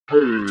Joystick,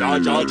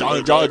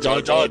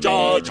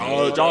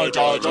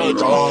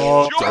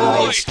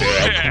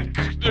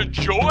 the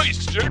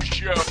Joystick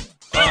Show.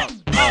 Up,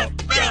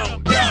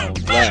 down,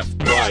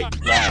 left,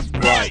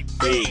 right,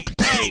 B,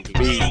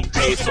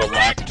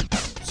 select.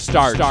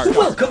 Start.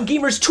 Welcome,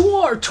 gamers, to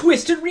our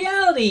Twisted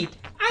Reality.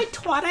 I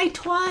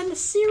twat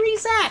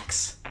Series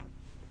X.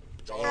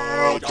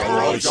 Joystick,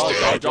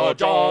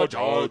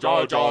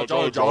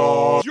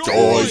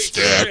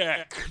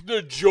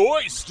 the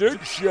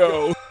Joystick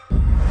Show.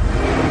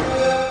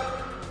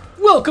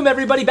 Welcome,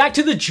 everybody, back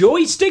to the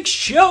Joystick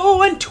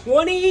Show in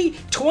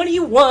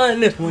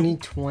 2021.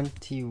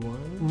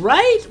 2021?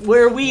 Right?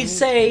 Where we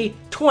say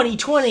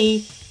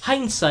 2020,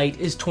 hindsight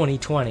is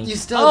 2020.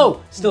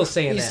 Still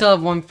saying that. You still have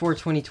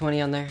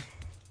 1/4/2020 on there?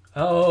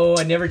 Oh,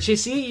 I never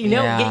see. You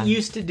don't get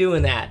used to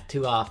doing that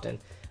too often.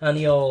 On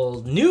the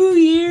old New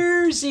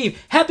Year's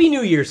Eve. Happy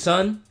New Year,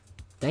 son.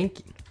 Thank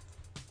you.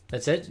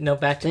 That's it? No,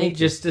 back to me? Thank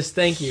you. Just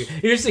thank you.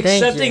 You're just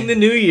accepting the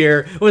new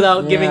year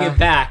without giving it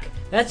back.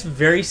 That's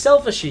very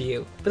selfish of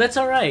you. But that's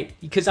all right,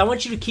 because I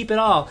want you to keep it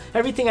all.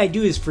 Everything I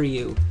do is for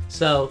you.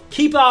 So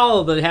keep all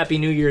of the Happy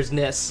New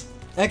Year's-ness.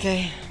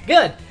 Okay.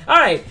 Good. All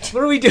right.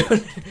 What are we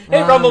doing?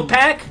 Hey, Rumble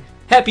Pack.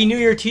 Happy New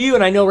Year to you.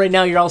 And I know right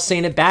now you're all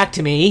saying it back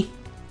to me.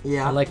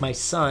 Yeah. Like my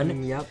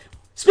son. Yep.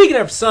 Speaking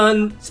of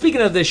son,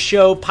 speaking of this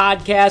show,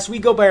 podcast, we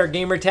go by our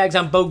gamer tags.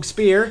 I'm Bogue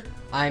Spear.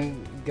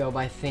 Go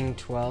by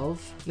Thing12.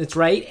 That's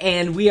right,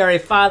 and we are a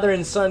father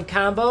and son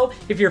combo.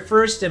 If you're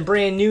first and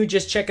brand new,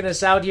 just checking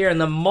us out here on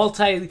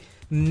the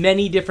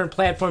many different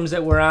platforms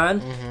that we're on,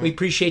 we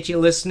appreciate you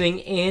listening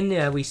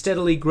in. We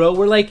steadily grow.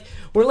 We're a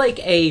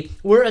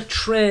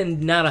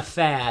trend, not a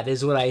fad,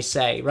 is what I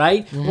say.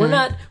 Right? We're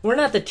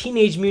not the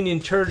Teenage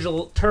Mutant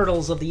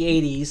Turtles of the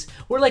 '80s.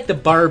 We're like the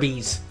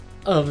Barbies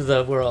of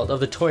the world, of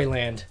the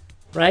Toyland.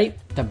 Right?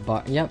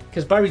 Yep.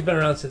 Because Barbie's been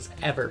around since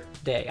ever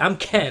day. I'm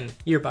Ken.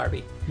 You're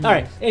Barbie. All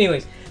right.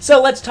 Anyways,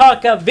 so let's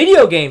talk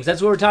video games. That's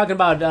what we're talking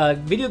about.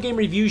 Video game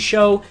review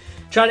show.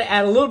 Try to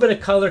add a little bit of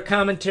color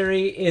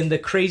commentary in the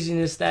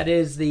craziness that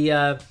is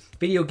the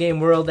video game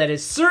world that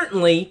has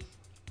certainly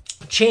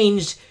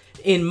changed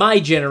in my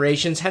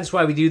generations. Hence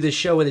why we do this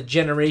show with a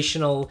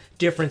generational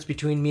difference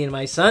between me and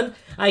my son.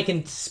 I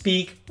can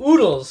speak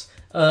oodles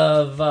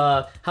of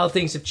how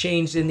things have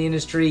changed in the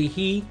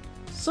industry.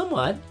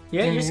 Somewhat.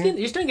 Yeah, you're starting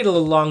to get a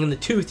little long in the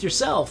tooth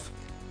yourself.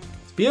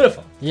 It's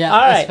beautiful. Yeah, all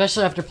right.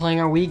 Especially after playing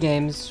our Wii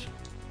games.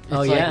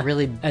 It's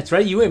really that's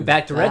right. You went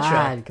back to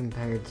retro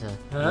compared to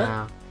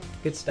now.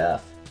 Good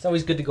stuff. It's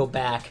always good to go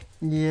back.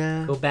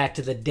 Yeah. Go back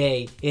to the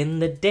day. In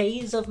the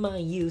days of my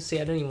youth. See,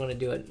 I don't even want to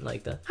do it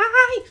like the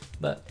hi.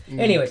 But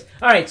anyways,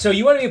 all right. So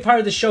you want to be a part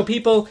of the show,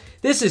 people?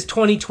 This is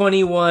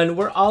 2021.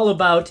 We're all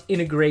about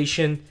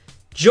integration.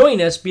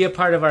 Join us, be a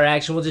part of our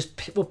action. We'll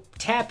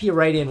tap you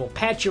right in. We'll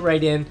patch you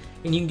right in,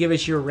 and you can give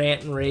us your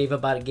rant and rave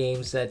about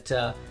games that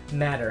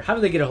matter. How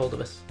do they get a hold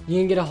of us? You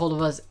can get a hold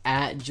of us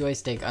at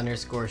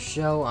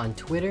joystick_show on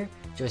Twitter,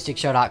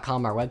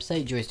 joystickshow.com, our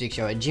website,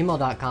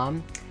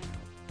 joystickshow@gmail.com,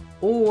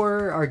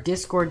 or our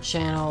Discord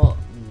channel,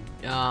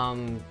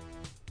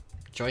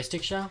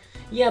 Joystick Show?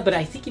 Yeah, but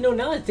I think, now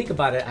that I think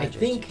about it, I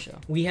think Show.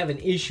 we have an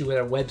issue with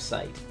our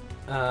website.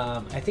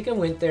 I think I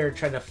went there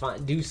trying to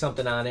do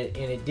something on it,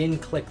 and it didn't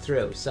click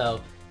through.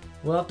 So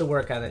we'll have to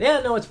work on it.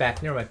 Yeah, no, it's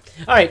back. Never mind.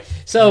 All right.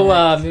 So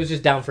it was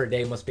just down for a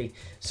day, must be.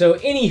 So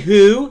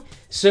anywho,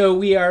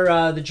 we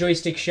are the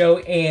Joystick Show,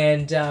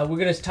 and we're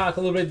going to talk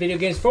a little bit of video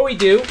games. Before we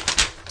do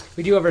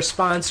have our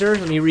sponsor.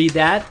 Let me read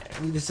that.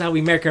 This is how we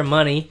make our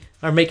money,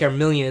 or make our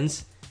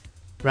millions,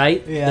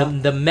 right? Yeah.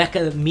 The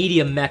mecca,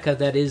 media mecca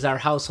that is our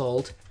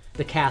household,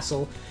 the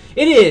castle.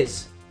 It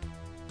is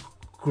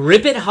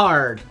Grip It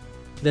Hard.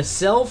 The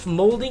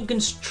self-molding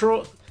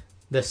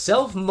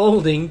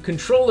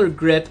controller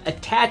grip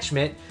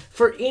attachment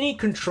for any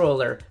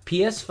controller.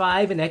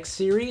 PS5 and X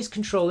Series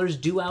controllers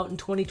due out in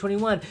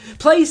 2021.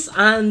 Place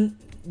on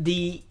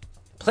the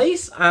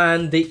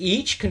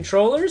each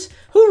controllers.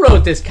 Who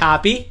wrote this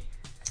copy?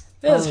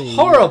 That is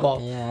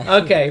horrible. Yeah.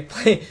 Okay,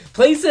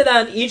 place it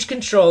on each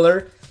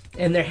controller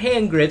and their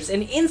hand grips,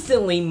 and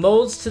instantly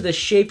molds to the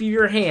shape of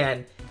your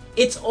hand.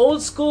 It's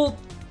old school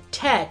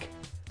tech.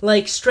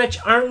 Like Stretch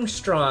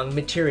Armstrong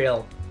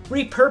material,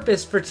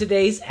 repurposed for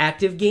today's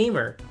active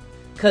gamer.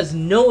 Cause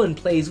no one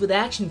plays with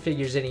action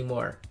figures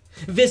anymore.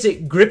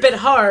 Visit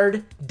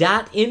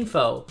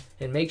gripithard.info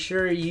and make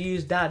sure you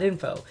use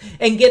 .info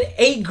and get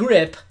a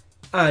grip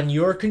on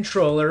your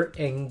controller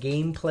and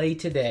gameplay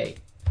today.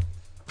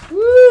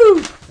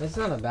 Woo! That's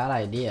not a bad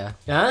idea.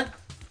 Huh?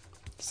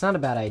 It's not a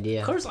bad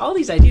idea. Of course, all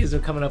these ideas are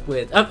coming up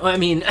with.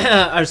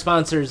 Our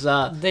sponsors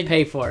they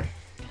pay for.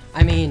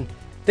 I mean.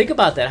 Think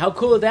about that. How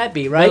cool would that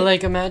be, right? Well,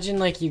 imagine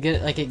you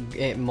get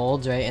it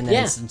molds, right, and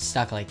then it's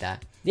stuck like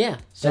that. Yeah.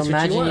 So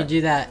imagine you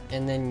do that,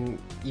 and then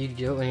you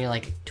do it when you're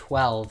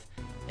 12,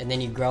 and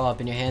then you grow up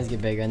and your hands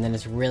get bigger, and then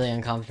it's really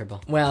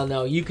uncomfortable. Well,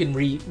 no, you can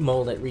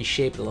remold it,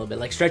 reshape it a little bit.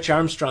 Like Stretch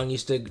Armstrong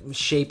used to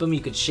shape them. You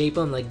could shape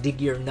them,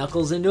 dig your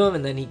knuckles into them,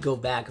 and then he'd go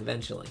back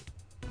eventually.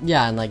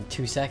 Yeah, in like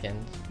 2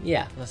 seconds.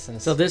 Yeah.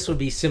 So this would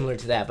be similar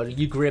to that, but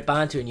you grip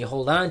onto it and you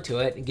hold onto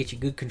it and get you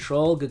good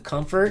control, good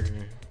comfort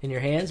in your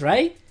hands,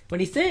 right? What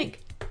do you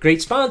think?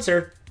 Great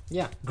sponsor.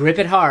 Yeah. Grip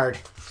it hard.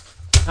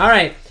 All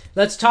right,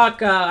 let's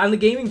talk on the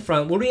gaming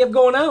front. What do we have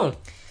going on?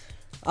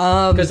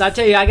 Because I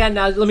tell you,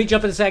 let me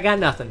jump in and say I got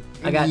nothing.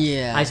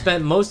 I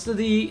spent most of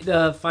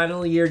the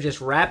final year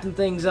just wrapping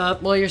things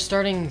up. Well, you're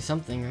starting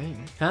something, right?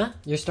 Huh?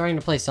 You're starting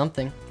to play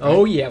something. Right?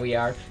 Oh, yeah, we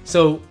are.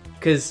 So,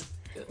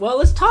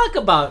 let's talk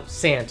about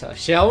Santa,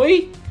 shall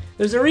we?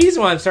 There's a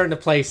reason why I'm starting to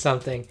play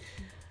something.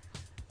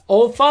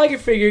 Old Fogger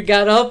Figure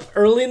got up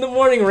early in the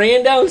morning,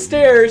 ran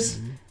downstairs,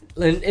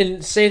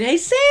 and said, hey,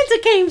 Santa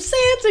came.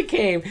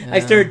 I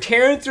started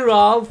tearing through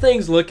all the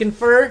things looking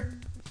for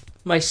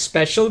my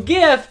special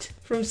gift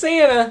from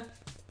Santa.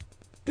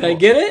 Did I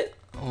get it?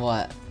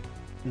 What?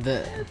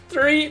 The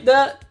three.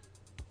 I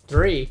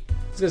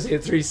was gonna say a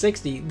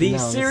 360. The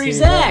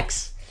Series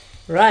X.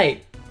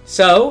 Right.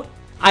 So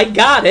I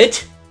got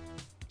it.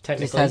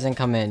 Technically, this hasn't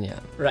come in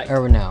yet. Right.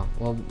 Or no.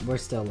 Well, we're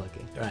still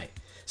looking. Right.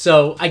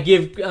 So I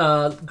give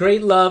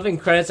great love and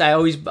credits. I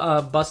always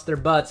bust their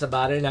butts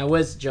about it, and I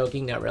was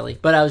joking, not really,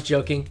 but I was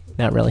joking,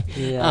 not really.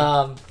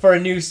 Yeah. For a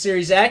new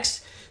Series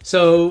X.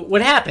 So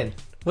what happened?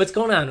 What's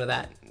going on with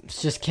that?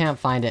 Just can't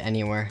find it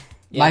anywhere.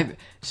 Yeah.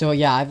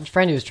 I have a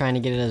friend who was trying to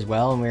get it as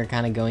well, and we were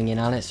kind of going in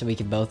on it so we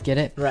could both get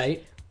it.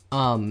 Right.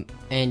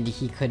 And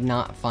he could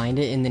not find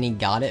it, and then he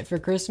got it for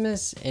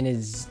Christmas, and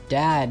his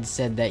dad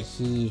said that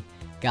he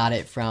got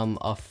it from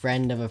a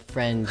friend of a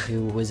friend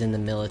who was in the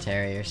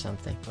military or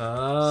something.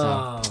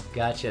 Oh,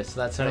 gotcha.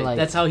 So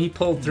that's how he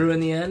pulled through in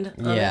the end?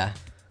 Yeah.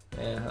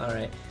 Yeah, all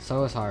right. So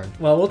it was hard.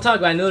 Well, we'll talk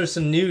about, I know there's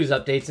some news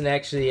updates and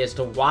actually as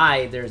to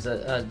why there's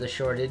the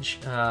shortage,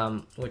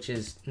 which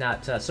is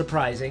not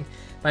surprising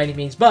by any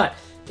means. But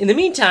in the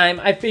meantime,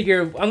 I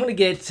figure I'm going to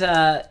get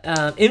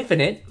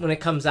Infinite when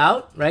it comes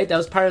out, right? That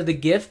was part of the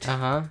gift,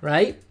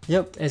 right?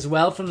 Yep. As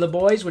well from the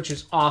boys, which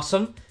is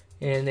awesome.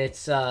 And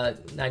it's, I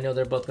know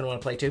they're both going to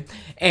want to play too.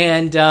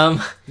 And,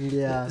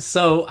 yeah.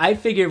 So I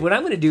figured what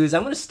I'm going to do is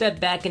I'm going to step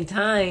back in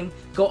time,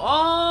 go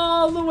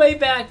all the way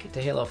back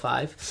to Halo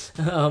 5.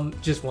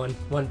 Just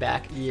one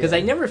back. Because I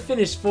never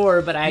finished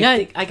 4, but I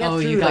think I got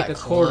through like a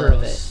quarter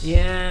of it.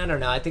 Yeah, I don't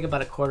know. I think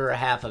about a quarter or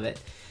half of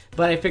it.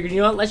 But I figured,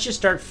 you know what? Let's just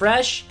start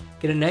fresh,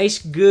 get a nice,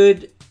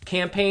 good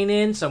campaign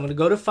in. So I'm going to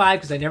go to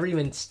 5 because I never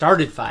even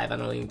started 5, I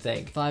don't even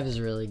think. 5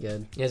 is really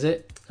good. Is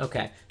it?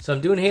 Okay. So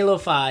I'm doing Halo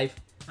 5.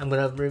 I'm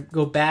gonna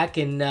go back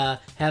and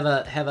have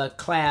a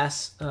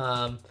class,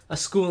 a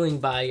schooling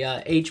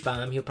by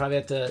H-Bomb. He'll probably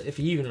have to, if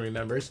he even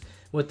remembers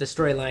what the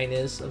storyline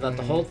is about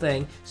the whole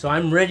thing. So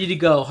I'm ready to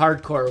go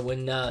hardcore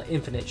when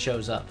Infinite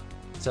shows up.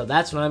 So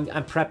that's what I'm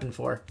prepping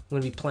for. I'm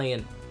gonna be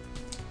playing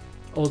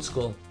old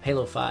school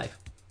Halo 5.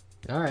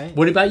 All right.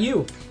 What about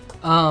you?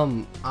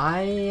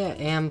 I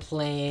am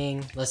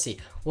playing. Let's see.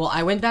 Well,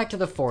 I went back to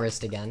the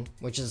Forest again,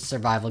 which is a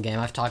survival game.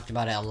 I've talked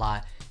about it a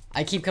lot.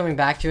 I keep coming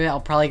back to it.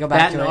 I'll probably go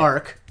back to it.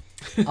 Ark.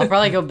 I'll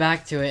probably go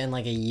back to it in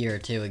like a year or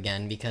two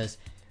again because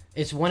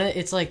it's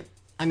like,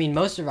 I mean,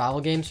 most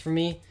survival games for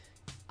me,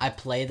 I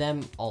play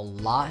them a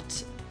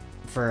lot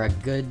for a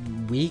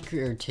good week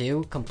or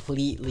two,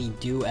 completely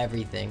do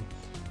everything,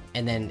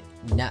 and then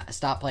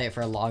stop playing it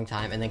for a long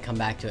time, and then come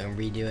back to it and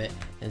redo it,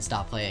 and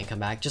stop playing it and come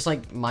back. Just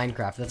like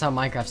Minecraft. That's how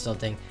Minecraft's still a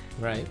thing.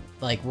 Right.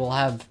 Like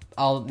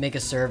I'll make a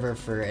server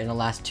for in the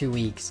last 2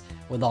 weeks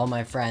with all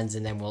my friends,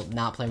 and then we'll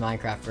not play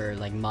Minecraft for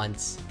like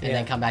months, and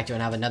then come back to it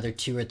and have another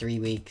 2 or 3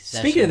 week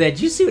session. Speaking of that,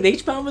 did you see what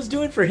H-Bomb was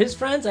doing for his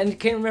friends? I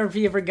can't remember if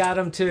he ever got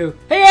him to,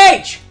 hey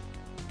H!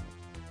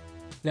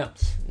 No,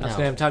 I was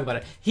going to talk about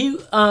it.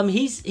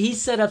 He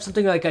set up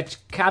something like a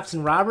cops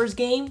and robbers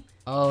game.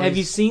 Oh, have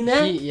you seen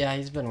that?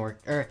 He's been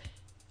working. Or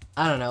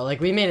I don't know.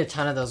 Like we made a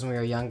ton of those when we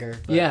were younger.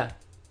 Yeah.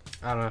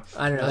 I don't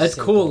know. That's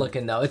cool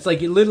looking though. It's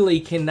like you literally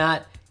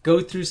cannot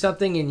go through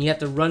something and you have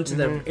to run to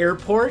the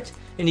airport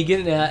and you get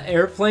in an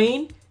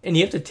airplane and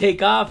you have to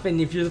take off,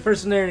 and if you're the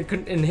person there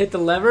and hit the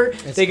lever,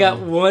 got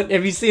one.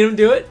 Have you seen him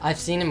do it? I've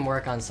seen him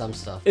work on some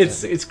stuff.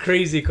 It's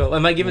crazy cool.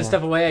 Am I giving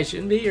stuff away I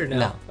shouldn't be or no?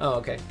 No. Oh,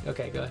 okay.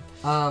 Okay, go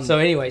ahead. So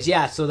anyways,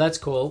 yeah, so that's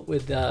cool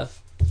with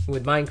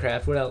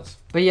Minecraft. What else?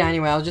 But yeah,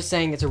 anyway, I was just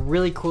saying it's a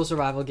really cool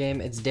survival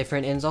game. It's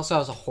different, and it also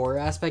has a horror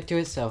aspect to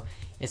it, so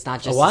it's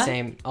not just the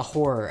same. A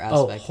horror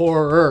aspect. Oh,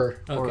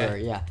 horror. Okay. Horror,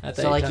 yeah.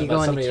 So like you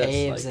go into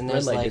caves, and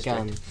there's like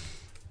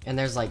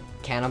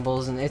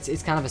cannibals, and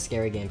it's kind of a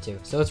scary game too.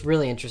 So it's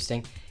really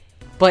interesting.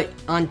 But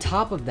on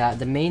top of that,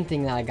 the main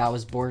thing that I got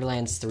was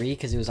Borderlands 3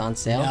 because it was on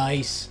sale.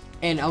 Nice.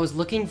 And I was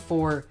looking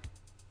for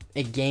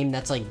a game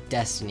that's like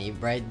Destiny,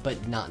 right?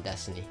 But not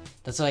Destiny.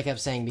 That's what I kept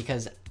saying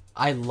because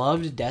I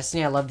loved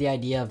Destiny. I loved the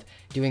idea of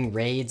doing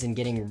raids and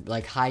getting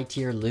like high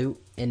tier loot,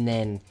 and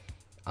then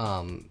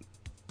in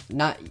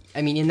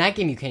that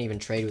game you can't even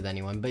trade with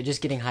anyone, but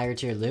just getting higher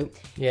tier loot.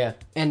 Yeah.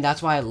 And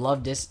that's why I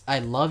loved this. I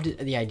loved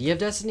the idea of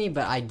Destiny,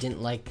 but I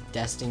didn't like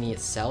Destiny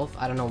itself.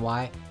 I don't know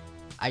why.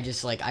 I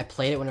just I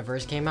played it when it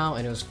first came out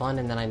and it was fun,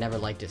 and then I never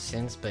liked it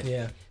since. But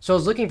yeah. So I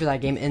was looking for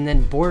that game, and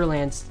then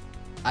Borderlands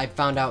I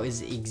found out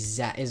is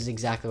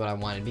exactly what I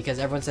wanted, because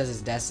everyone says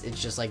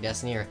it's just like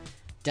Destiny, or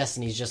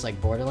Destiny's just like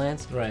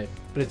Borderlands. Right,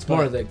 but it's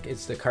more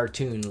the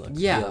cartoon look.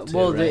 Yeah, too,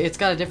 well, right? it's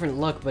got a different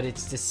look, but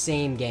it's the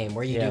same game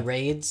where you Yeah. do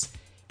raids,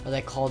 or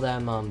they call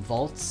them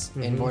vaults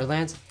in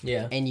Borderlands.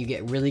 Yeah. And you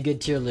get really good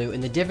tier loot.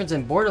 And the difference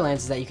in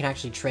Borderlands is that you can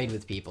actually trade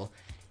with people.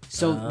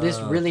 So this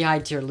really high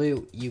tier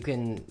loot, you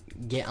can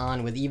get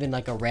on with even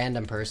like a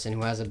random person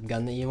who has a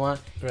gun that you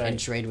want, and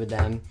trade with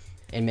them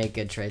and make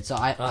good trades. So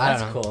I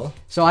that's don't know. cool.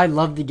 So I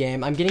love the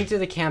game. I'm getting to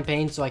the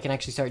campaign, so I can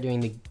actually start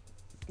doing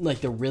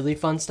the really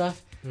fun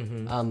stuff.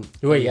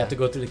 Wait, you have to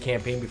go through the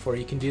campaign before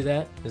you can do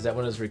that? Is that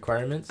one of those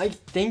requirements? I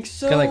think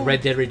so. Kind of like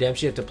Red Dead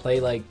Redemption, you have to play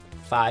like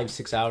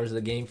 5-6 hours of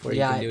the game before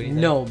you can do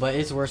anything? No, but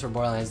it's worse for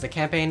Borderlands. The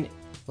campaign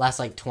lasts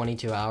like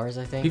 22 hours,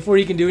 I think. Before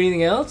you can do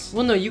anything else?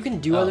 Well, no, you can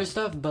do other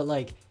stuff, but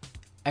like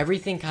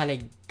everything kind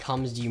of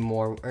comes to you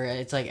more, or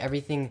it's like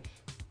everything,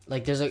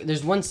 like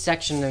there's one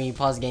section when you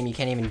pause the game you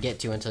can't even get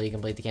to until you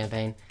complete the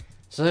campaign.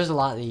 So there's a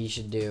lot that you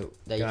should do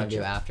that you can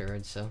do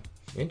afterwards. So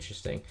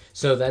interesting.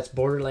 So that's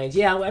Borderlands.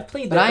 Yeah, I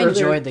played that. But I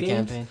enjoyed the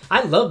campaign.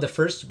 I love the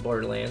first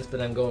Borderlands,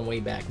 but I'm going way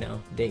back now.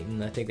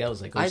 Dayton, I think that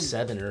was like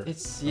 07 or...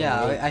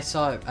 I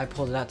saw it. I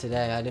pulled it out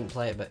today. I didn't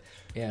play it, but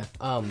yeah.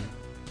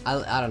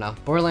 I don't know.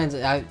 Borderlands,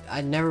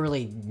 I never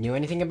really knew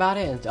anything about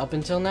it up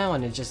until now,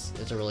 and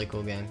it's a really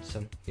cool game.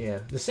 So yeah,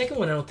 the second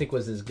one I don't think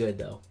was as good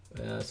though.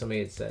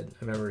 Somebody had said.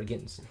 I remember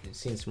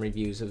seeing some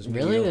reviews. It was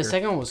really mediocre. The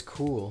second one was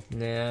cool.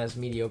 Nah, it's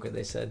mediocre.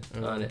 They said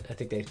on it. I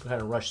think they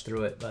kind of rushed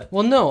through it, but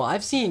well, no,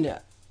 I've seen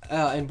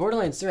in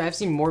Borderlands 3, I've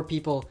seen more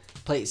people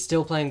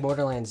still playing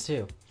Borderlands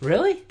 2.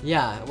 Really?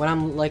 Yeah, when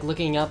I'm like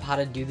looking up how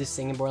to do this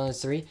thing in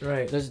Borderlands 3,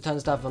 right? There's a ton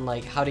of stuff on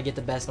like how to get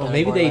the best gun. Oh,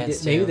 maybe they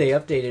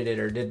updated it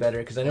or did better,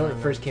 because I know when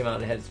it first came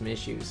out it had some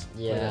issues.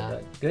 Yeah.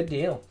 Good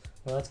deal.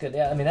 Well, that's good.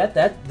 Yeah, I mean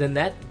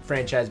that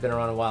franchise has been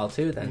around a while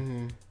too.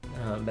 Then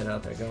been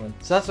out there going.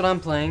 So that's what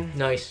I'm playing.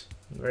 Nice.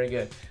 Very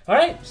good. All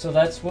right, so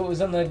that's what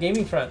was on the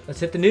gaming front.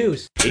 Let's hit the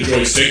news. The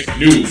Joystick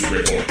News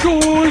Report.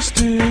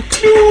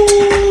 Joystick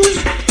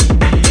News.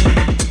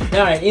 All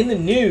right, in the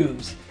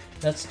news,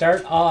 let's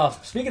start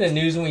off. Speaking of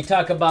news, when we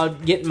talk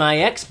about getting my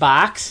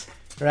Xbox,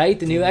 right?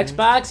 The new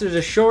Xbox, there's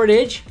a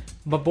shortage,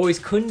 but boys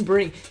couldn't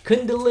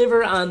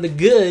deliver on the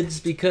goods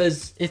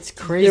because it's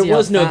crazy. There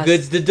was no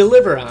goods to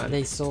deliver on.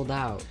 They sold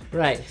out.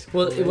 Right.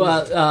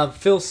 Well,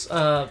 Phil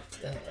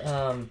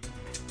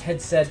had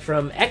said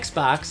from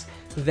Xbox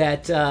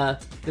that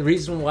the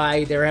reason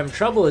why they're having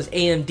trouble is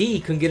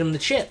AMD couldn't get them the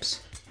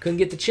chips. Couldn't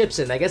get the chips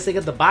in. I guess they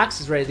got the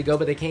boxes ready to go,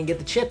 but they can't get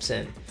the chips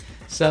in.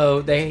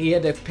 So he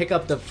had to pick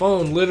up the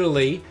phone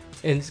literally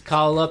and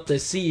call up the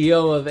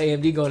CEO of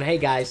AMD going, hey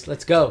guys,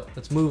 let's go.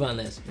 Let's move on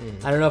this.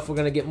 I don't know if we're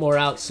going to get more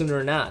out sooner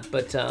or not,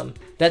 but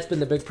that's been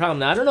the big problem.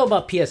 Now, I don't know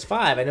about PS5.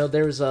 I know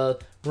there's a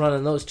run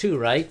on those too,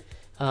 right?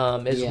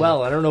 As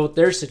well. I don't know what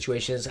their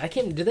situation is.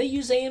 Do they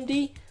use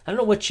AMD? I don't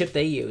know what chip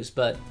they use,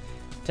 but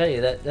I'll tell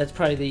you, that's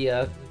probably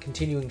the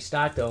continuing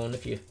stock though, and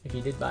if you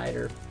did buy it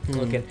or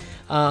looking.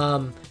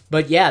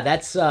 But yeah,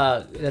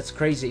 that's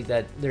crazy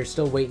that they're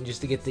still waiting just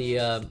to get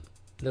the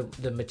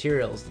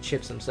materials, the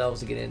chips themselves,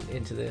 to get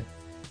into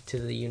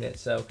the unit.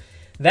 So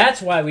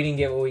that's why we didn't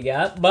get what we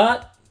got,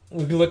 but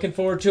we'll be looking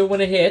forward to it when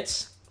it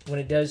hits, when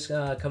it does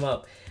come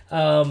up.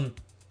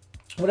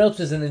 What else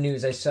was in the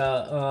news? I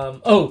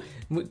saw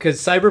because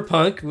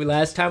Cyberpunk,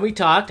 last time we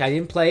talked, I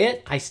didn't play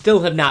it. I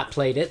still have not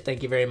played it.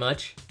 Thank you very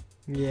much.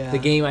 Yeah. The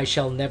game I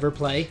shall never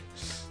play.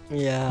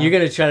 Yeah. You're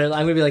gonna try to.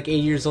 I'm gonna be like 8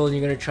 years old, and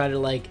you're gonna try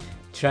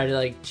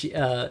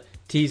to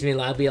tease me,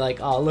 and I'll be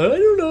like, oh, I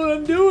don't know what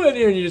I'm doing,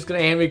 and you're just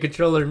gonna hand me a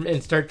controller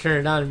and start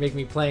turning it on and make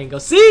me play and go,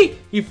 see,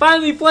 you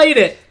finally played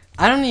it.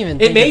 I don't even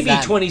think it may be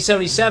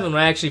 2077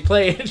 when I actually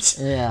play it.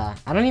 Yeah,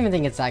 I don't even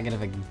think it's that good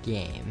of a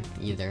game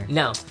either.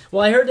 No.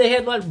 Well, I heard they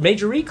had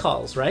major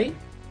recalls, right,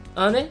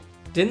 on it.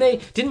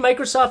 Didn't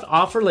Microsoft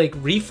offer like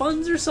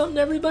refunds or something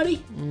to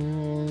everybody?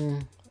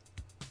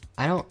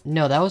 I don't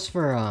know. That was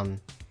for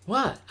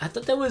What? I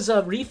thought that was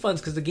refunds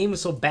because the game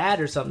was so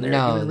bad or something.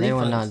 No, they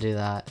would not do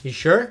that. You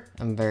sure?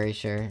 I'm very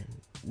sure.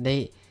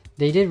 They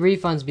did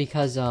refunds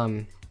because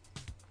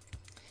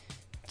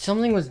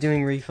something was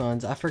doing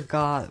refunds. I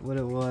forgot what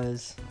it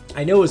was.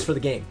 I know it was for the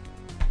game.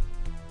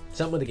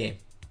 Something with the game.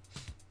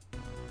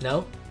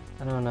 No?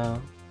 I don't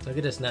know. Look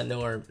at us not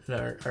know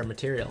our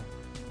material.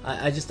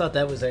 I just thought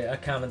that was a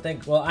common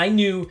thing. Well, I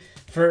knew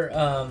for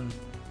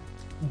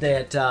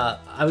that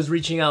I was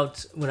reaching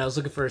out when I was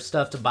looking for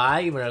stuff to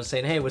buy, when I was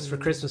saying, hey, what's for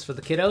Christmas for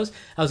the kiddos?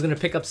 I was going to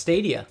pick up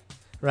Stadia,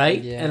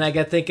 right? Yeah. And I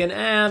got thinking,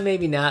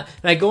 maybe not.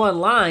 And I go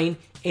online,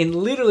 and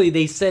literally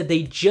they said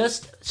they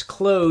just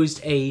closed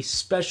a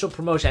special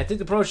promotion. I think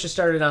the promotion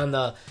started on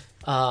the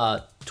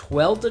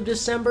 12th of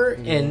December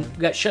and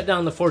got shut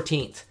down the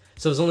 14th.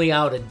 So it was only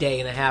out a day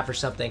and a half or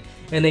something.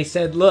 And they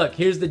said, look,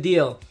 here's the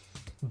deal.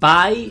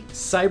 Buy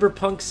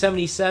Cyberpunk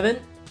 77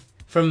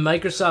 from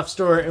Microsoft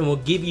Store and we'll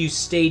give you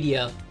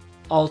Stadia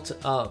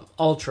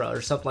Ultra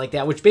or something like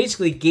that, which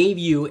basically gave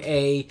you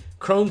a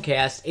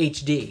Chromecast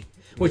HD,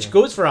 which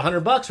goes for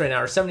 $100 right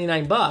now, or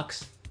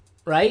 $79,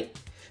 right?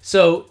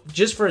 So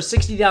just for a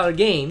 $60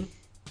 game,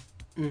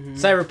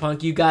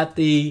 Cyberpunk, you got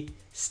the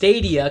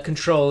Stadia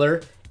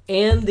controller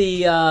and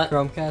the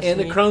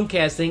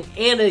Chromecast thing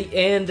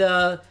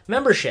and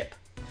membership.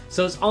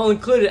 So it's all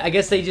included. I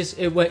guess they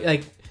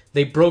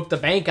broke the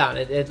bank on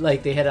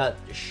it. They had a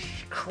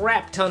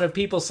crap ton of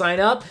people sign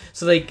up,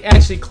 so they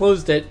actually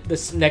closed it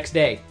this next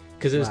day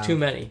because it was too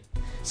many.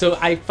 So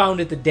I found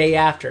it the day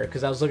after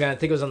because I was looking at it, I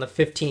think it was on the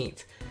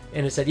 15th,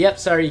 and it said, "Yep,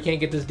 sorry, you can't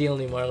get this deal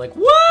anymore." I'm like,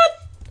 "What?"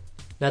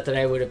 Not that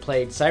I would have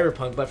played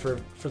Cyberpunk, but for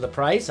the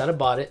price, I'd have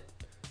bought it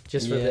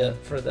just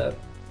for the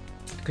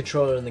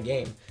controller in the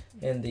game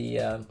and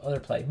the other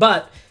play.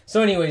 But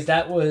so, anyways,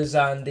 that was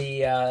on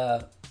the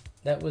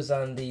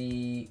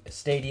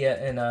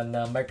Stadia and on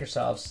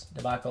Microsoft's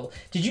debacle.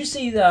 Did you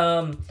see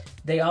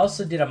they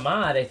also did a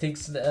mod? I think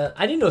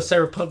I didn't know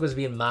Cyberpunk was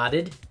being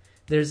modded.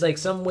 There's like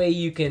some way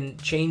you can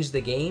change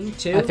the game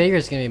too. I figure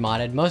it's gonna be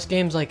modded. Most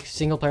games like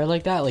single player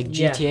like that, like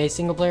GTA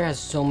single player, has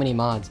so many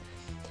mods.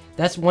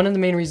 That's one of the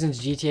main reasons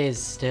GTA is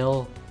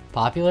still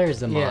popular is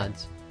the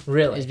mods.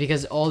 Really? Is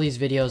because all these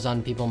videos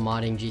on people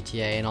modding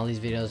GTA and all these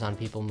videos on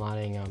people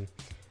modding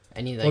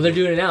anything. Well, they're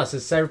doing it now. So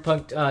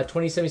Cyberpunk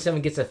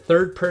 2077 gets a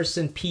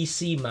third-person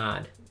PC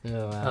mod.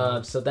 Oh,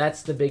 wow. So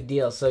that's the big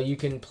deal. So you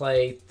can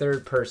play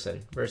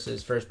third-person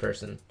versus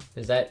first-person.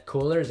 Is that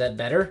cooler? Is that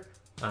better?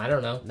 I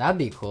don't know. That'd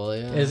be cool,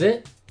 yeah. Is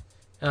it?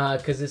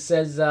 Because it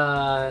says...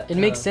 it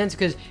makes sense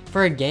because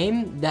for a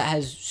game that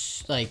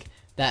has, like,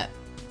 that...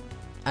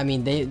 I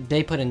mean,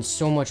 they put in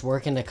so much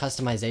work into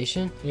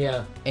customization.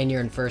 Yeah. And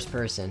you're in first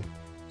person.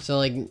 So,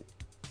 like,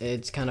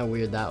 it's kind of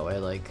weird that way,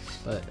 like,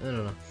 but I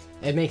don't know.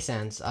 It makes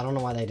sense. I don't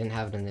know why they didn't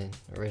have it in the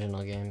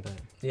original game, but...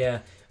 Yeah.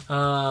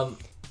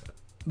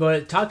 But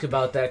it talked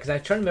about that, because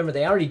I'm trying to remember,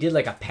 they already did,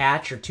 like, a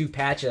patch or two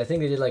patches. I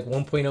think they did, like,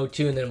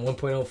 1.02 and then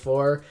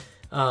 1.04.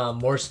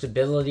 More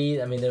stability.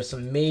 I mean, there's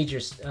some major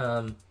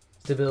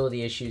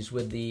stability issues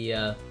with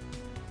the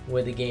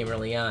game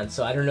early on.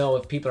 So I don't know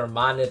if people are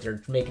modding it,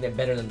 they're making it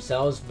better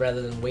themselves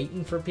rather than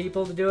waiting for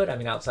people to do it. I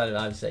mean, outside of,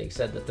 obviously, you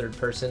said the third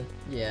person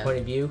point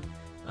of view.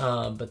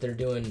 But they're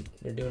doing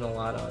a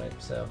lot on it.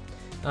 So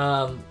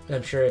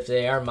I'm sure if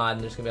they are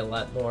modding, there's gonna be a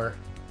lot more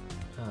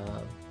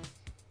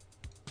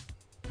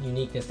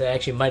uniqueness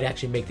that might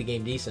make the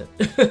game decent.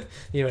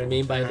 You know what I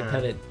mean? By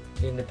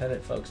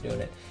independent folks doing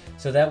it.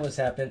 So that was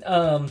happening.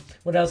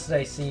 What else did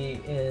I see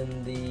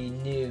in the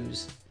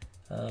news?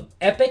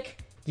 Epic.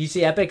 Do you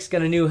see Epic's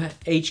got a new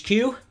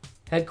HQ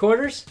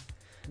headquarters?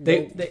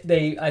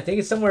 They I think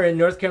it's somewhere in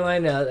North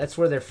Carolina. That's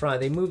where they're from.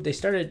 They moved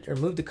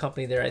the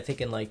company there, I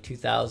think, in like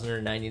 2000 or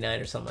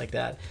 99 or something like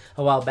that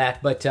a while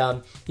back. But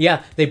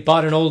they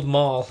bought an old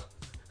mall.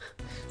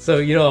 So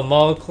a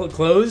mall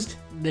closed.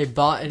 They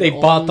bought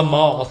the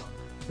mall.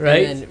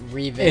 Right,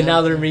 and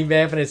now they're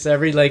revamping it. It's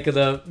every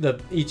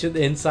each of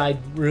the inside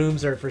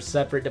rooms are for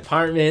separate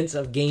departments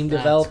of game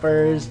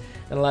developers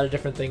and a lot of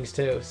different things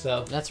too.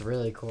 So that's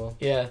really cool.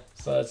 Yeah,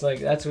 so it's like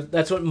that's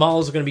what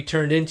malls are going to be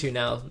turned into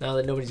now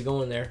that nobody's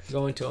going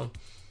to them.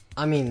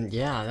 I mean,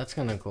 yeah, that's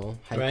kind of cool.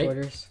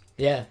 Headquarters.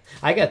 Right? Yeah,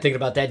 I got thinking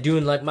about that,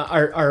 doing like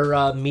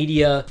our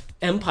media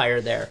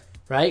empire there.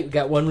 Right, we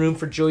got one room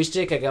for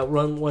Joystick. I got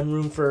one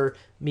room for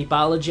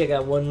Meatbology. I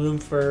got one room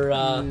for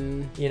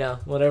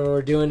whatever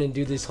we're doing, and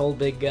do this whole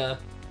big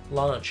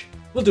launch.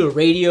 We'll do a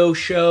radio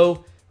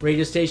show,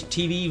 radio station,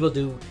 TV.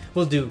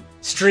 We'll do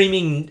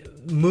streaming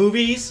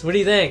movies. What do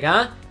you think,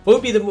 huh?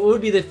 What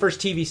would be the first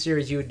TV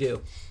series you would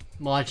do?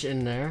 Watch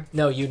in there.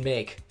 No, you'd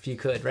make if you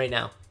could right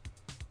now.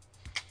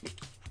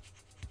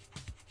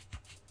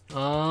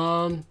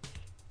 I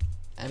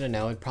don't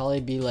know. It'd probably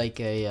be like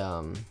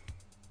a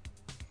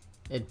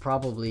It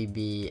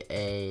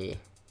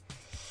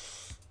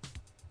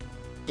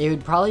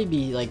would probably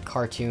be like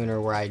cartoon or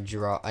where I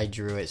drew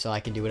it so I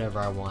could do whatever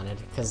I wanted,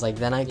 because like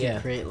then I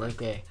could create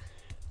like a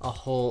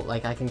whole,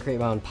 like I can create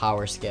my own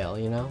power scale,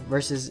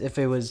 versus if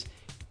it was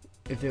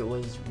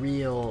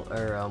real,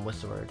 or what's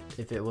the word,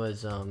 if it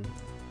was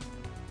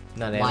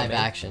not live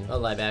action. Oh,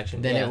 live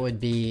action. Then it would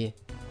be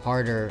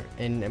harder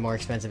and more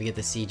expensive to get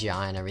the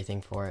CGI and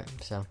everything for it.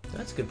 So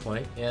that's a good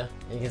point. Yeah,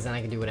 because then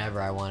I could do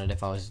whatever I wanted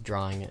if I was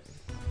drawing it.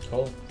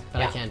 Cool.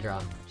 But I can't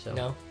draw, so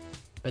no.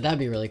 But that'd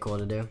be really cool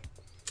to do.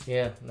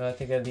 Yeah, no, I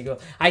think that'd be cool.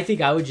 I think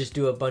I would just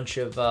do a bunch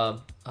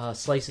of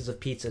slices of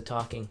pizza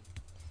talking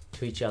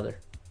to each other.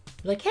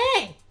 Like,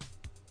 hey,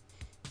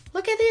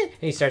 look at this.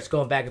 And he starts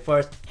going back and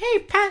forth.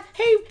 Hey,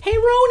 hey,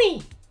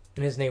 Roni.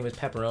 And his name was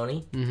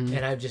Pepperoni. Mm-hmm.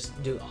 And I'd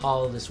just do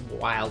all of this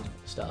wild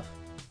stuff.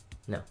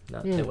 No,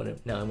 they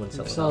wouldn't. No, I wouldn't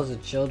sell it. It sells a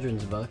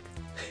children's book,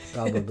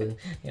 probably.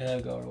 Yeah, that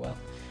would go over well.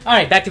 All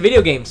right, back to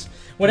video games.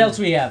 What else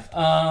we have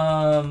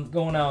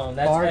going on?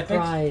 That's Far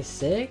Cry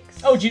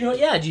 6? Oh,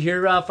 did you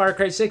hear Far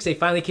Cry 6? They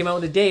finally came out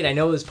with a date. I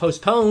know it was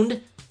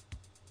postponed.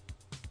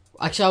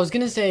 Actually, I was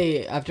going to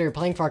say, after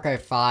playing Far Cry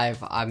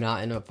 5, I'm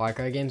not into Far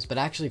Cry games, but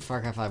actually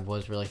Far Cry 5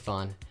 was really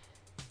fun.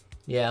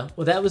 Yeah.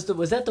 Well, was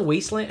that the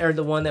Wasteland, or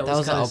the one that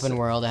was an open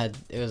world?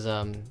 It was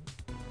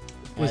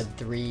Had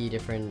 3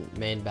 different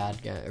main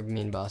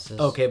bosses.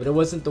 Okay, but it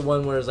wasn't the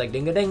one where it was like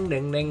ding a ding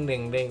ding ding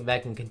ding ding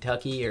back in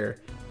Kentucky or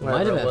Might wherever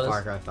have it been was.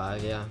 Far Cry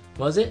 5, yeah.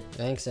 Was it? I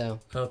think so.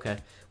 Okay.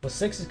 Well,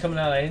 6 is coming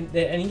out. I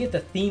didn't get the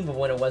theme of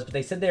when it was, but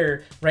they said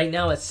they're right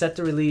now it's set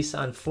to release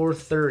on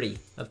 4/30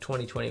 of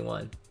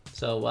 2021.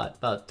 So what?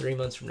 About 3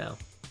 months from now,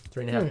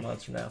 3.5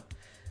 months from now,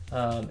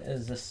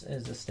 is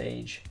the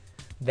stage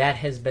that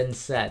has been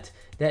set.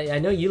 That I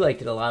know you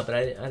liked it a lot, but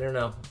I don't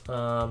know.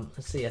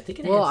 Let's see. I think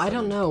it. Well, I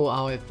don't know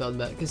how I felt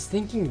about it, because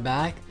thinking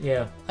back,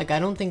 Yeah. like I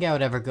don't think I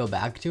would ever go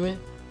back to it,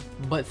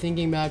 but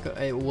thinking back,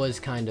 it was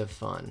kind of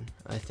fun.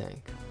 I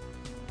think.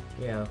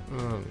 Yeah.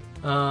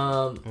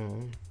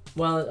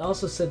 Well, it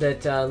also said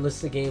that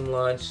lists the game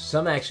launch.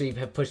 Some actually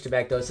have pushed it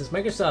back though. It says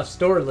Microsoft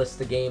Store lists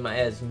the game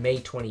as May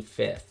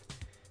 25th.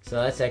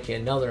 So that's actually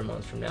another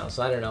month from now.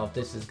 So I don't know if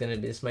this is gonna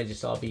be. This might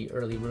just all be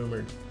early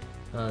rumored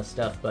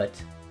stuff. But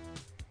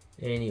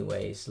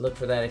anyways, look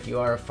for that if you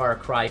are a Far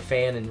Cry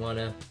fan and want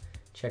to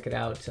check it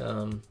out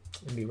and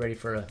be ready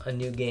for a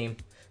new game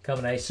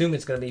coming. I assume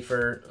it's gonna be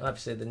for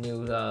obviously the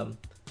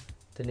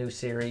new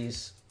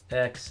Series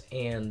X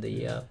and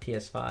the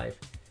PS5.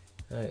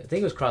 I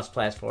think it was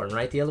cross-platform,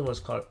 right? The other one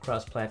was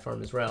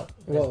cross-platform as well,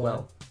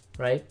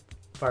 right?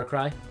 Far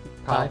Cry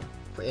 5?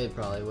 It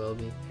probably will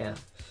be. Yeah.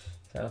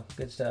 So,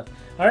 good stuff.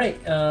 All right,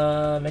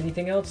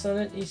 anything else on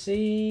it, you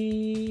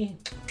see?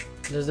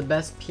 There's the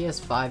best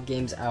PS5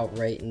 games out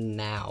right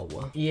now.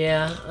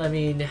 Yeah, I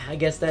mean, I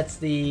guess that's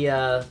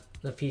the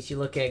piece you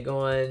look at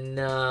going,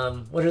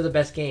 what are the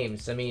best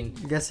games? I mean...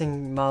 I'm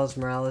guessing Miles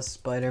Morales,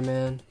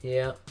 Spider-Man.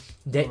 Yeah.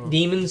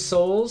 Demon's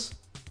Souls?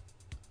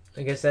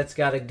 I guess that's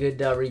got a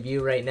good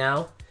review right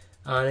now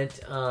on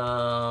it.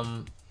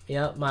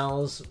 Yeah,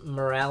 Miles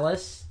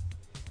Morales.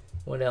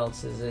 What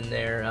else is in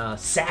there?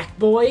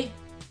 Sackboy?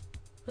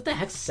 What the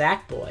heck's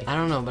Sackboy? I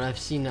don't know, but I've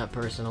seen that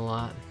person a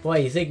lot. Boy,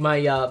 you think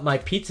my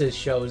pizza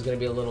show is going to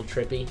be a little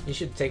trippy? You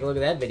should take a look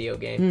at that video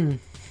game.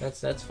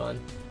 That's fun.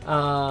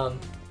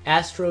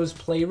 Astro's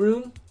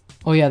Playroom?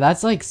 Oh yeah,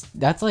 that's like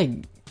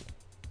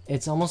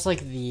it's almost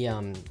like the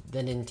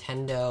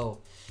Nintendo,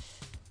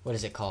 what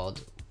is it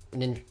called?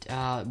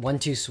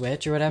 1-2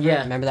 Switch or whatever.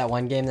 Yeah. Remember that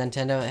one game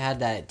Nintendo had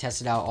that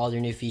tested out all their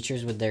new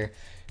features with the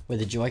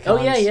Joy-Cons?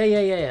 Oh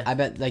yeah. I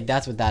bet like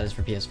that's what that is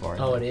for PS4.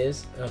 Oh, it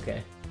is?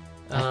 Okay.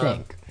 I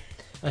think.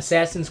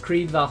 Assassin's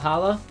Creed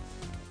Valhalla.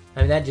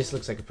 I mean, that just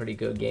looks like a pretty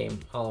good game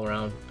all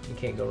around. You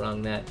can't go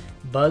wrong with that.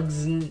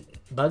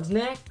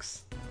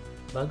 Bugsnax?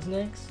 Oh,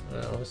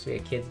 it must be a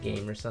kid's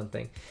game or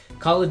something.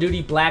 Call of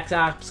Duty Black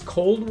Ops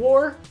Cold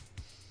War.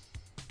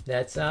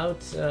 That's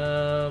out.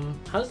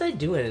 How's that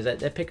doing? Does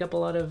that pick up a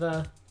lot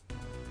of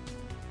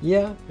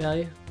Yeah.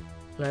 value?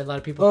 Right, a lot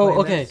of people. Oh, playing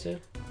okay. That too?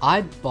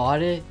 I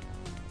bought it.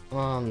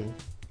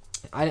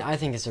 I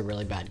think it's a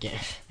really bad game.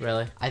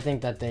 Really? I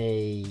think that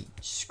they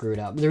screwed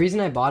up. The reason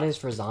I bought it is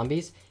for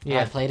zombies.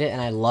 Yeah. I played it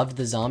and I loved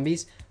the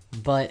zombies,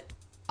 but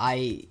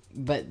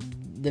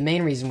the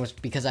main reason was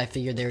because I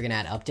figured they were gonna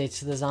add updates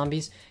to the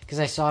zombies. Because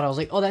I saw it, I was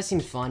like, oh, that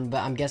seems fun, but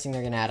I'm guessing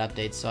they're gonna add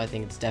updates, so I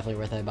think it's definitely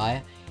worth it to buy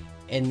it.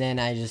 And then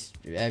I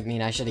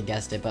should have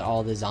guessed it, but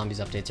all the zombies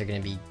updates are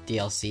gonna be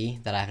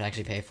DLC that I have to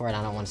actually pay for, and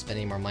I don't want to spend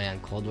any more money on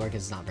Cold War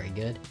because it's not very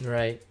good.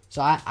 Right.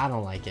 So I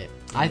don't like it.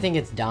 I think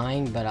it's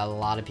dying, but a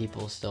lot of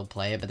people still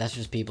play it. But that's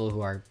just people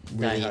who are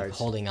really Diehards.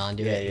 holding on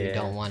to it who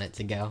don't want it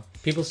to go.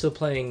 People still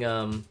playing.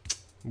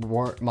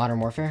 Modern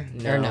Warfare?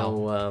 Or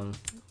no?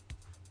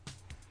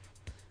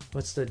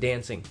 What's the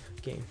dancing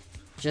game?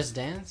 Just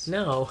Dance?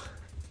 No.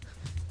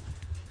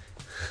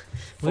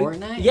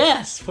 Fortnite?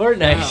 Yes,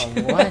 Fortnite.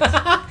 Oh,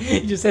 what?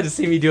 You just had to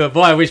see me do it.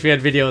 Boy, I wish we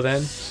had video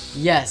then.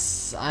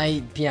 Yes,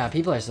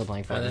 people are still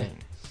playing Fortnite.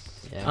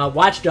 Yeah.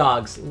 Watch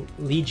Dogs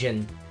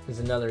Legion is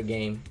another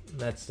game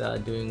that's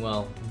doing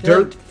well.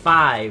 Dirt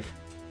 5.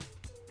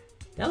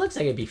 That looks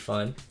like it'd be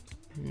fun.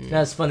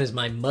 Not as fun as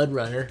my Mud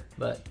Runner,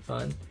 but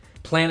fun.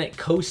 Planet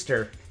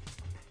Coaster.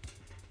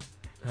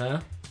 Huh?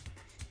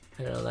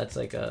 I don't know, that's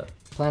like a...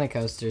 Planet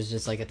Coaster is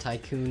just like a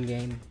tycoon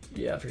game.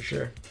 Yeah, for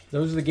sure.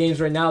 Those are the games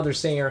right now they're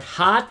saying are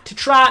hot to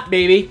trot,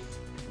 baby.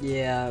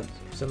 Yeah.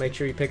 So make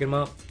sure you pick them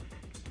up.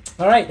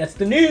 All right, that's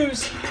the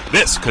news.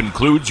 This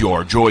concludes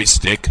your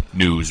Joystick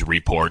News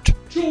Report.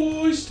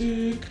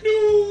 Joystick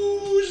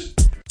News.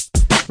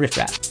 Riff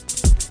Rap.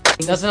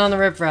 Nothing on the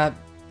Rip Rap,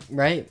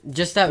 right?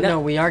 Just that. No. No,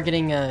 we are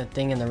getting a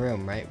thing in the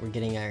room, right? We're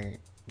getting our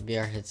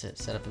VR headset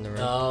set up in the room.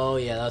 Oh,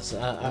 yeah, that's an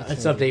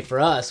update for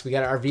us. We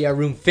got our VR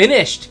room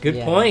finished.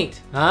 Good point.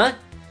 Huh?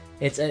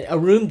 It's a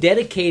room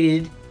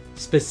dedicated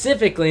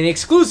specifically and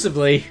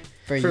exclusively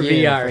for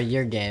VR. For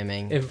your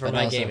gaming. And for but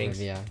my also gaming. For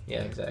VR.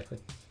 Yeah, exactly.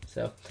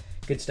 So,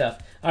 good stuff.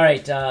 All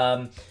right,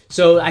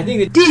 so I think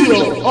the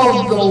deal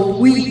of the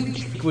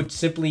week would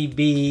simply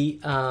be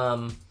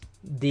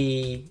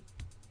the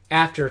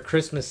after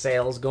Christmas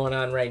sales going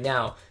on right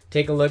now.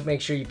 Take a look.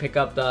 Make sure you pick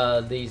up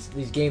these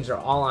games are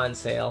all on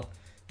sale.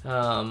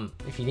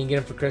 If you didn't get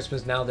them for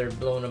Christmas, now they're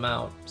blowing them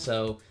out.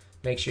 So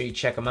make sure you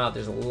check them out.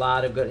 There's a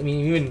lot of good. I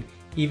mean,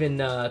 even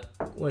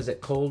what is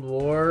it, Cold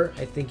War?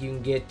 I think you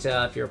can get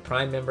if you're a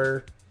Prime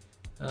member.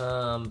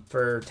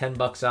 for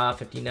 $10 off,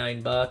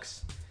 $59. I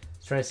was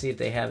trying to see if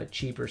they have it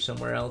cheaper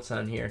somewhere else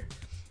on here,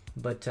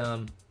 but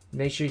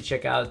make sure you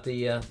check out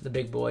the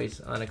big boys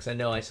on it, because I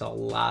know I saw a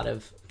lot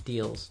of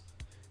deals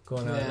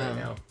going on right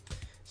now.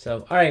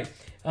 So, all right,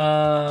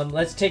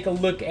 let's take a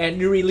look at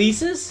new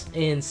releases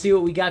and see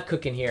what we got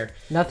cooking here.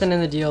 Nothing in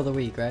the deal of the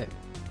week, right?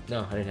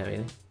 No, I didn't have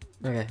anything.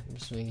 Okay, I'm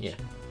just making sure.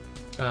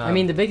 I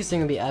mean, the biggest thing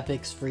would be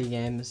Epic's free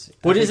games.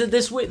 What is it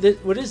this week?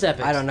 What is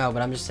Epic? I don't know,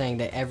 but I'm just saying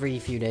that every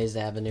few days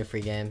they have a new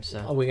free game.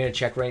 So. Oh, we're gonna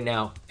check right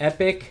now.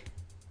 Epic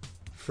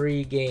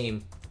free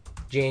game,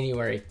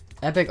 January.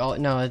 Epic. Oh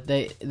no,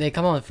 they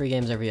come out with free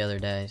games every other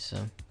day. So.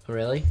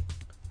 Really?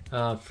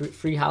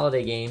 Free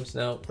holiday games.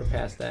 No, we're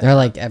past that. They're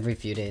like every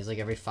few days, like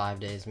every 5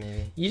 days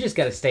maybe. You just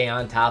got to stay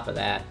on top of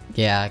that.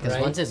 Yeah, because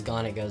right? once it's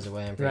gone, it goes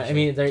away. I'm pretty Right. sure. I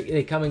mean,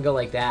 they come and go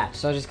like that.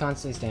 So just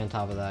constantly stay on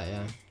top of that.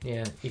 Yeah.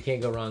 Yeah, you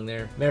can't go wrong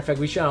there. Matter of fact,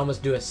 we should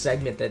almost do a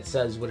segment that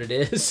says what it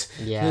is.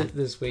 Yeah.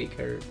 This week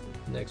or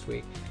next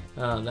week.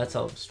 That's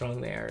how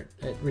strong they are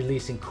at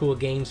releasing cool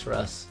games for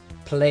us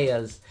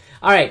players.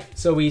 All right,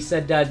 so we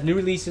said new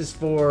releases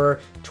for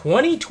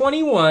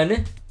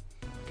 2021.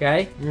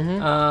 Okay.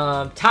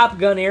 Top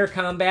Gun Air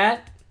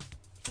Combat.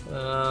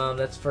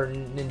 That's for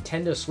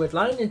Nintendo Switch. A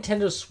lot of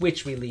Nintendo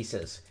Switch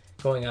releases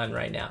going on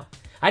right now.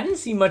 I didn't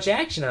see much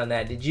action on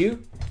that. Did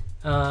you?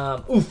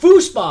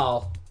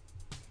 Foosball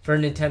for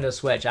Nintendo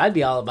Switch. I'd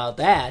be all about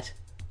that.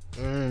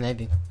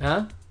 Maybe.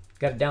 Huh?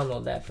 Got to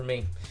download that for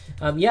me.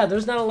 Yeah,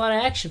 there's not a lot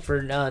of action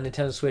for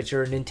Nintendo Switch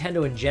or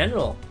Nintendo in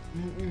general.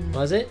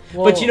 Was it?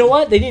 Well, but you know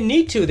what? They didn't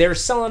need to. They were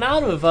selling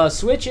out of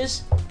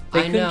Switches.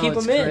 They couldn't keep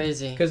them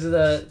in because of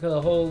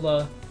the whole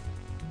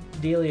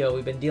dealio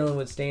we've been dealing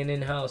with, staying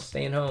in-house,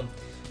 staying home.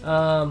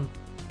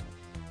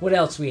 What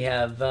else we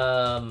have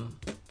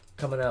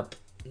coming up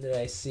that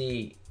I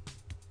see?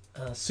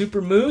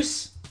 Super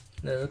Moose.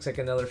 That looks like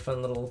another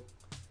fun little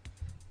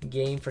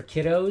game for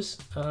kiddos.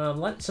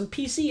 Some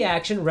PC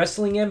action.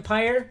 Wrestling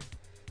Empire.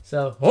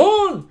 So,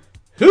 1,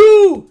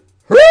 2,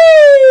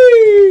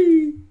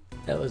 3!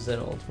 That was an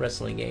old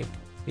wrestling game.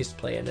 Used to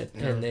play in it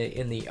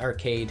in the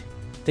arcade.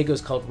 I think it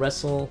was called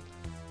WrestleManic.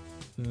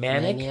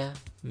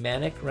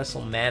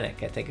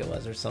 WrestleManic, I think it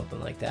was, or something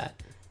like that.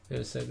 It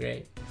was so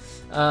great.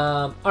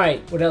 All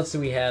right, what else do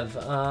we have?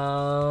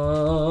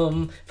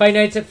 Five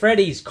Nights at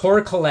Freddy's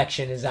Core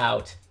Collection is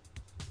out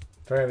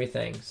for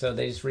everything. So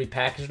they just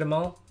repackaged them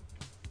all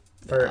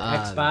for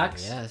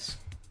Xbox, yes,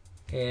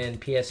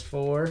 and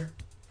PS4,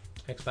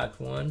 Xbox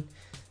One.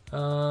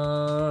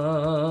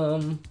 A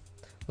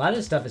lot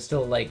of stuff is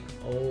still like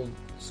old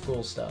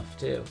school stuff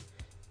too.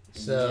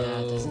 So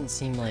yeah, it doesn't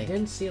seem like. I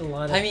didn't see a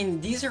lot of. I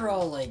mean, these are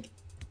all like.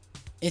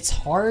 It's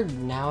hard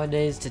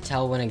nowadays to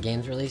tell when a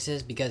game's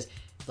releases because,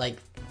 like,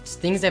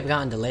 things that have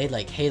gotten delayed,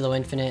 like Halo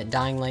Infinite,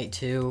 Dying Light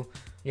 2.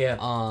 Yeah.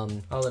 All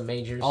the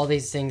majors. All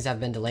these things have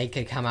been delayed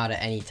could come out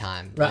at any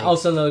time. Right. Like,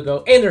 also, they'll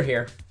go, and they're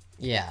here.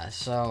 Yeah.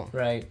 So.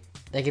 Right.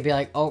 They could be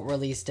like, oh,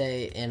 release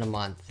day in a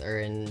month or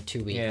in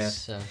 2 weeks. Yeah.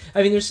 So.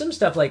 I mean, there's some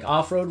stuff like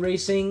off-road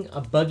racing,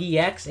 a Buggy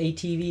X,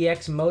 ATV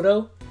X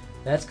Moto.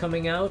 That's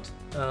coming out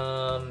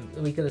the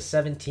week of the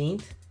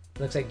 17th.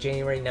 Looks like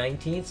January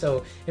 19th.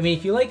 So, I mean,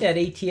 if you like that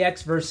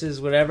ATX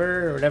versus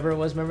whatever it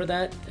was, remember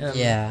that?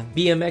 Yeah.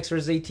 BMX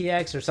versus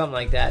ATX or something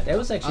like that. That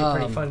was actually a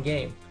pretty fun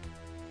game.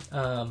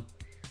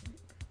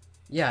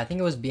 Yeah, I think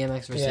it was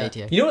BMX versus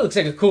ATX. You know what looks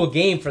like a cool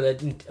game for the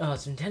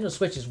Nintendo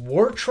Switch is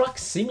War Truck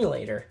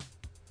Simulator.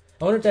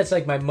 I wonder if that's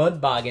like my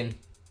Mud Runner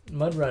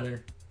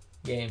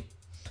game.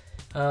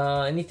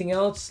 Anything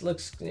else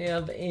looks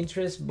of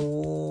interest?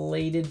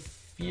 Bladed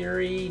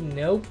Fury?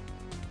 Nope.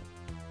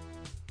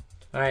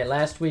 All right,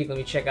 last week, let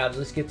me check out.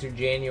 Let's get through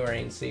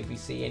January and see if we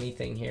see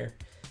anything here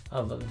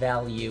of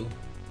value.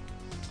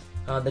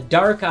 The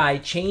Dark Eye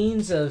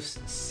Chains of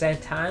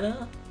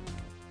Satinov.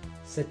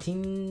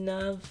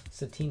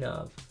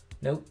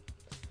 Nope.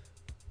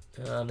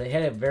 They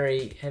had a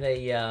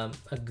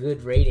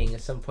good rating, a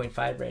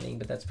 7.5 rating,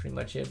 but that's pretty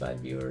much it by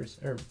viewers.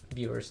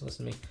 Listen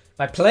to me,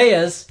 by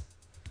players.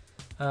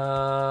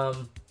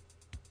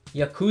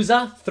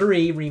 Yakuza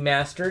 3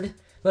 remastered.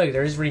 Look,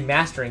 there is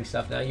remastering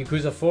stuff now.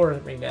 Yakuza 4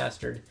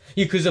 remastered.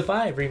 Yakuza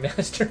 5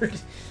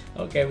 remastered.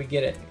 Okay, we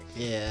get it.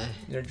 Yeah.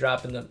 They're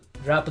dropping the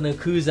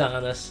Yakuza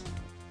on us.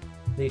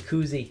 The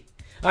Yakuza.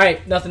 All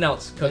right, nothing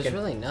else cooking. There's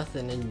really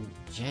nothing in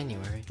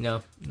January.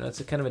 No, it's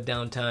a kind of a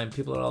downtime.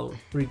 People are all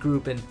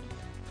regrouping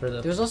for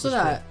the. There was also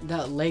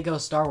that Lego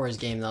Star Wars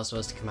game that was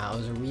supposed to come out. It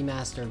was a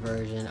remastered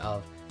version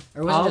of.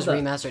 Or it wasn't just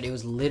remastered, it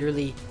was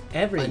literally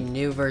a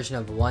new version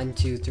of 1,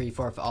 2, 3,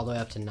 4, all the way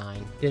up to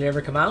 9. Did it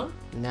ever come out?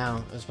 No,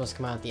 it was supposed to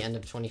come out at the end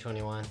of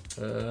 2021.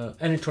 End of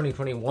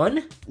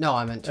 2021? No,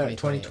 I meant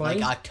 2020. 2020?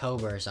 Like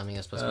October or something. It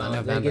was supposed to come out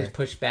November. November. It gets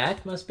pushed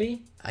back, must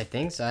be? I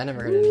think so. I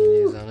never heard any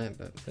news on it,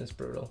 but that's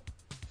brutal.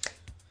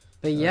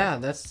 But yeah,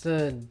 that's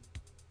the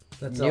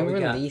new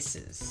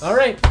releases. All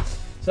right.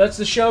 So that's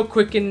the show,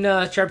 quick and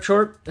sharp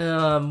short.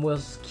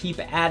 We'll keep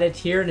at it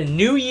here in a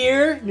new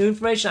year. New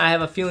information. I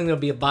have a feeling there'll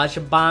be a bunch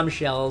of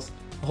bombshells,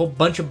 a whole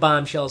bunch of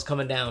bombshells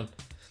coming down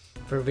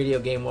for video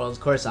game world. Of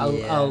course,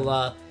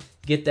 I'll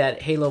get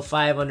that Halo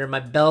 5 under my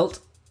belt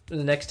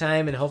the next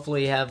time, and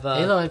hopefully have...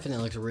 Halo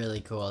Infinite looks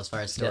really cool as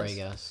far as story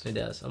goes. It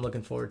does. I'm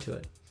looking forward to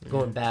it.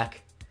 Going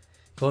back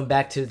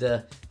to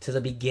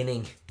the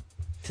beginning,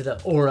 to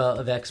the aura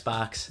of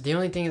Xbox. The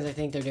only thing is I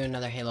think they're doing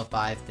another Halo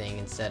 5 thing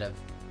instead of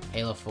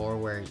Halo 4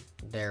 where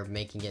they're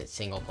making it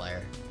single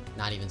player,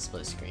 not even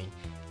split screen.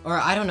 Or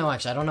I don't know,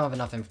 actually. I don't know of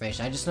enough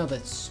information. I just know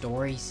that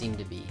story seemed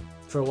to be.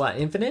 For what?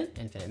 Infinite?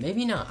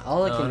 Maybe not. I'll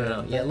look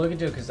into it. Yeah, look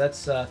into it because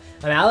that's. I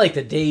mean, I like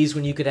the days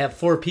when you could have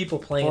 4 people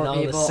playing all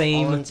in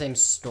the same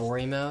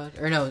story mode,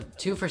 or no,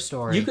 2 for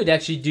story. You could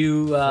actually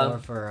do 4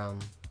 for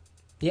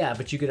Yeah,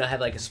 but you could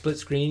have like a split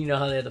screen. You know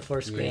how they have the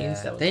 4 screens.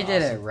 Yeah, that was they awesome.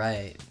 did it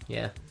right.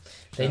 Yeah,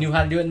 they knew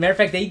how to do it. Matter of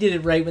fact, they did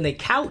it right when they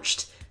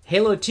couched.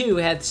 Halo 2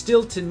 had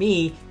still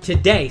today,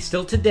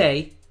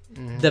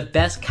 the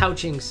best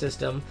couching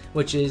system,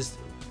 which is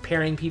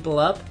pairing people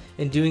up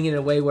and doing it in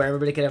a way where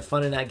everybody could have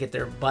fun and not get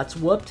their butts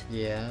whooped.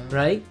 Yeah.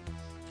 Right?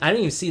 I don't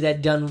even see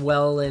that done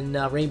well in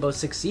Rainbow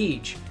Six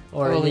Siege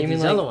or any of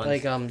these other ones.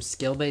 Like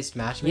skill-based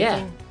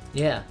matchmaking?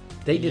 Yeah.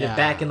 They did it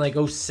back in like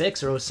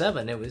 06 or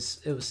 07. It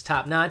was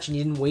top notch, and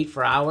you didn't wait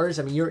for hours.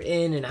 I mean, you're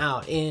in and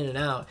out.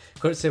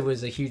 Of course, it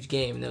was a huge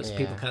game, and there was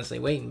people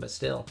constantly waiting, but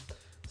still.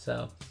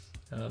 So,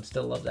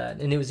 still love that.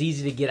 And it was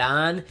easy to get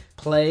on,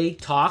 play,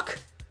 talk.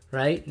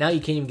 Right? Now you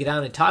can't even get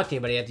on and talk to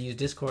anybody. You have to use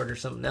Discord or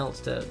something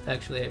else to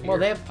actually have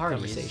they have parties.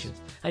 Conversations.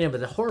 I know, but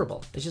they're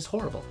horrible. It's just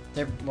horrible.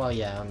 They're better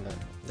than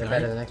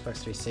Xbox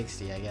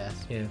 360, I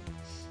guess. Yeah.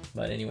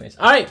 But anyways.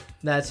 All right.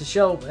 That's the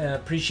show.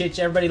 Appreciate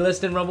everybody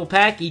listening, Rumble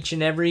Pack, each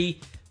and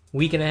every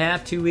week and a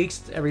half, 2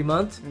 weeks, every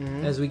month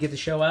as we get the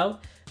show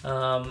out.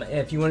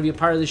 If you want to be a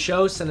part of the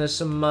show, send us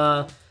some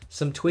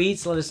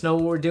tweets. Let us know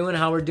what we're doing,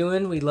 how we're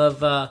doing. We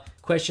love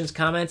questions,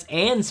 comments,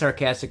 and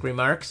sarcastic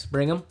remarks.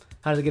 Bring them.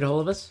 How do they get a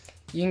hold of us?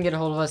 You can get a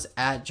hold of us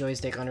at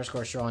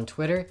joystick_show on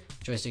Twitter,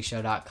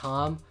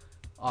 joystickshow.com,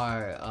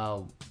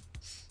 our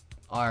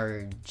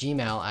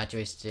Gmail at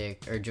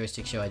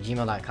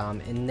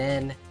joystickshow@gmail.com, and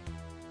then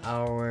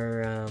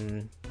our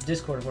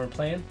Discord we're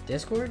playing.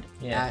 Discord?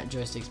 Yeah. At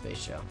Joystick Space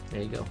Show.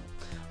 There you go.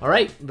 All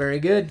right, very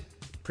good.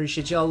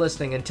 Appreciate y'all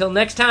listening. Until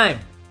next time,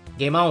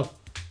 game on.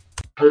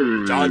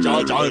 Joystick,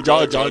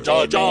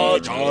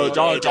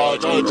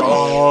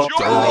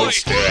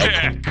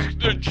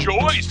 the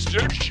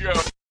Joystick Show.